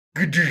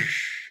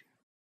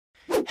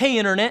Hey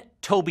Internet,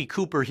 Toby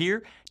Cooper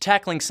here,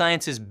 tackling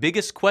science's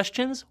biggest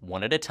questions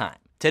one at a time.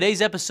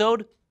 Today's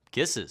episode,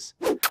 kisses.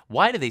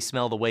 Why do they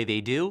smell the way they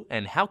do,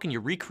 and how can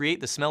you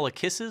recreate the smell of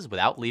kisses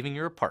without leaving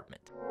your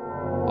apartment?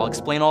 I'll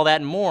explain all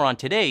that and more on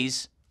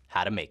today's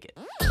How to Make It.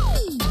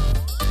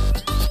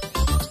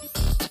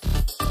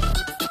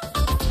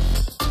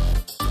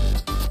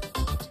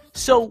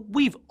 So,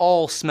 we've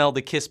all smelled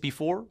a kiss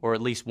before, or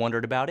at least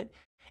wondered about it.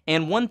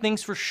 And one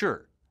thing's for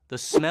sure, the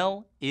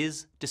smell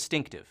is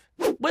distinctive.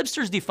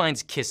 Webster's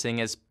defines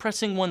kissing as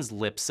pressing one's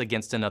lips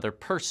against another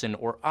person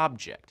or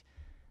object.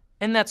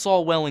 And that's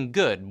all well and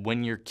good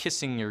when you're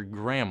kissing your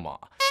grandma.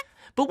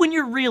 But when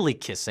you're really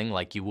kissing,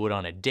 like you would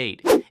on a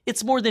date,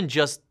 it's more than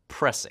just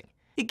pressing.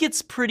 It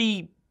gets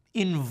pretty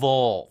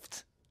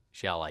involved,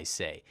 shall I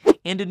say.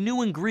 And a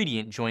new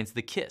ingredient joins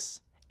the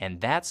kiss. And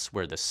that's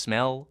where the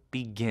smell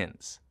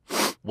begins.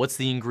 What's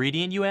the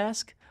ingredient, you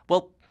ask?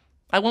 Well,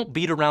 I won't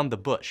beat around the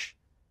bush.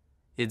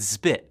 It's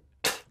spit.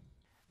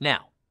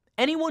 Now,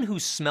 anyone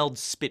who's smelled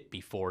spit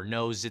before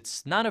knows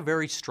it's not a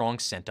very strong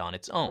scent on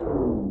its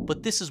own.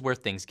 But this is where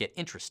things get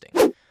interesting.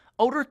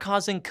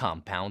 Odor-causing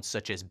compounds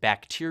such as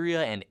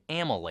bacteria and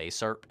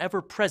amylase are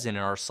ever present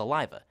in our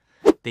saliva.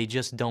 They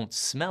just don't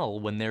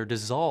smell when they're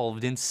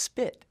dissolved in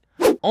spit.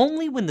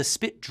 Only when the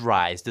spit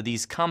dries do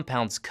these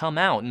compounds come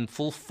out in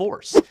full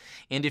force.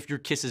 And if your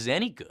kiss is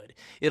any good,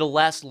 it'll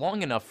last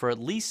long enough for at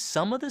least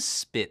some of the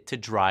spit to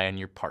dry on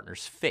your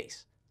partner's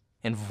face.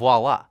 And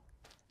voila,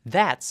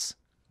 that's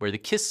where the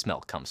kiss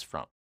smell comes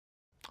from.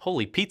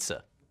 Holy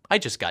pizza, I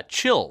just got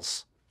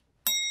chills.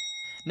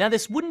 Now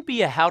this wouldn't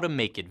be a how to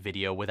make it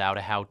video without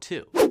a how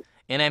to.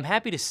 And I'm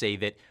happy to say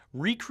that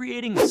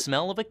recreating the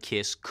smell of a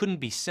kiss couldn't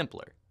be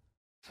simpler.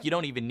 You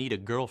don't even need a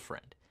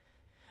girlfriend.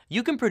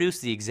 You can produce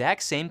the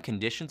exact same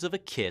conditions of a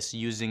kiss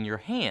using your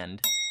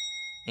hand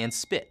and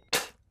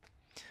spit.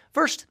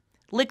 First,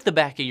 lick the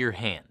back of your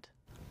hand.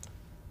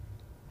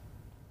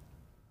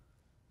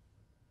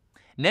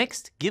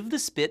 Next, give the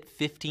spit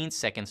 15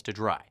 seconds to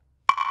dry.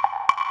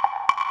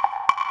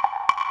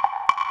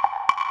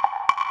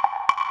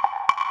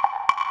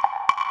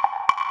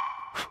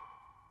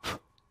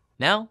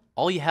 Now,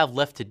 all you have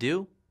left to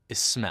do is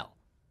smell.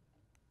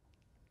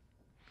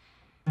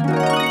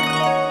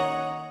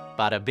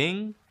 Bada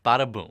bing,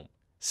 bada boom.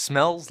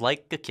 Smells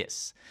like a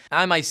kiss.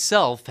 I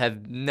myself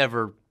have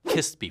never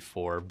kissed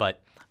before,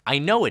 but I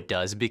know it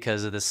does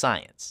because of the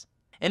science.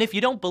 And if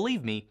you don't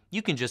believe me,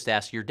 you can just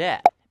ask your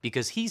dad,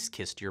 because he's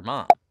kissed your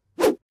mom.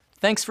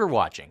 Thanks for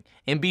watching,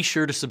 and be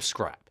sure to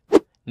subscribe.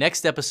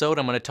 Next episode,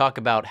 I'm going to talk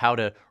about how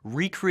to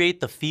recreate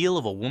the feel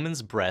of a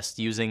woman's breast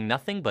using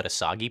nothing but a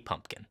soggy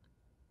pumpkin.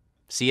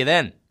 See you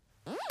then.